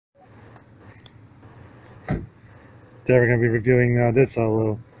Today we're going to be reviewing this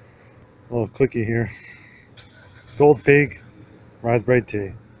little cookie here. Gold Pig Raspberry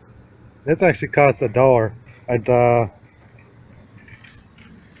Tea. This actually costs $1 at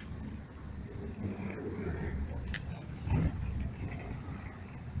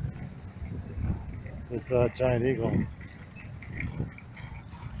this Giant Eagle.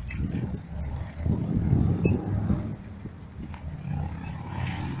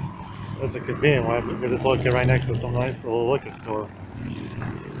 That's a convenient one because it's located right next to some nice little liquor store.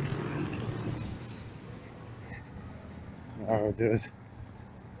 All right, we'll do is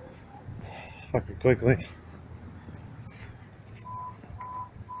fucking quickly.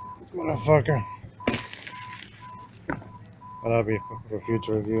 This motherfucker. But that'll be for a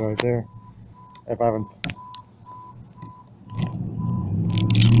future review right there. If I haven't.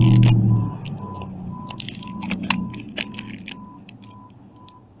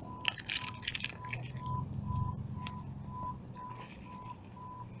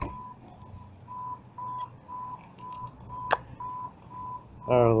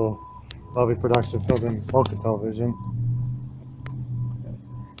 Our little lovely production filmed in Alcatelvision.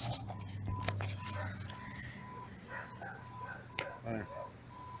 Alright.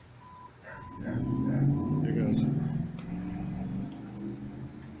 Here goes.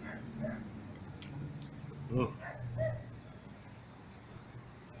 Ooh.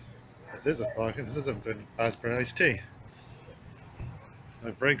 This is a good raspberry iced tea.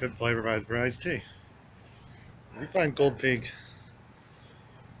 A very good flavor raspberry iced tea. If you find Gold Pig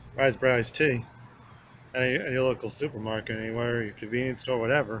raspberry iced tea at your local supermarket, anywhere, your convenience store,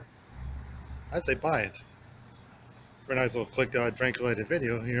 whatever, I'd say buy it. For a nice little quick drink-related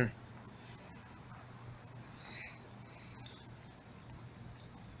video here.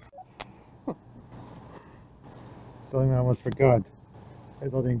 Something I almost forgot.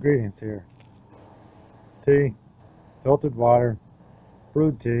 Here's all the ingredients here. Tea, filtered water,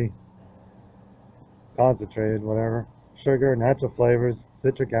 brewed tea, concentrated, whatever, sugar, natural flavors,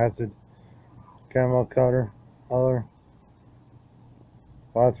 citric acid, caramel color,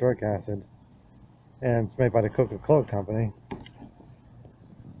 phosphoric acid, and it's made by the Coca-Cola company. I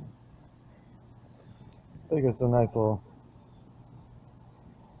think it's a nice little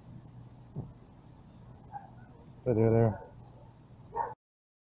video there.